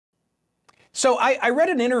So I read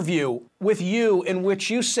an interview with you in which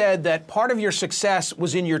you said that part of your success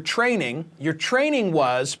was in your training. Your training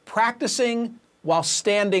was practicing while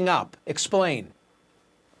standing up. Explain.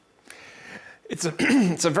 It's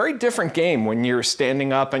a very different game when you're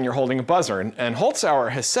standing up and you're holding a buzzer. And Holzhauer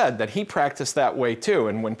has said that he practiced that way too.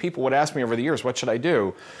 And when people would ask me over the years, what should I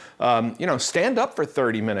do? You know, stand up for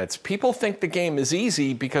 30 minutes. People think the game is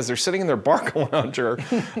easy because they're sitting in their barca lounger,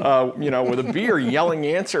 you know, with a beer yelling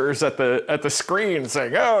answers at the screen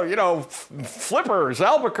saying, oh, you know, flippers,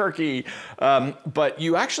 Albuquerque. But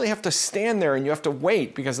you actually have to stand there and you have to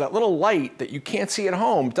wait because that little light that you can't see at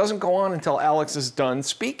home doesn't go on until Alex is done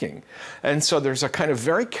speaking. And so there's a kind of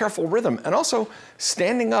very careful rhythm. And also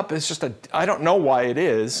standing up is just I don't know why it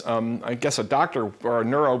is. I guess a doctor or a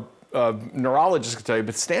neurologist could tell you,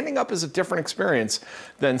 but standing up is a different experience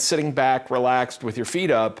than sitting back, relaxed with your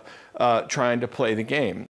feet up, trying to play the game.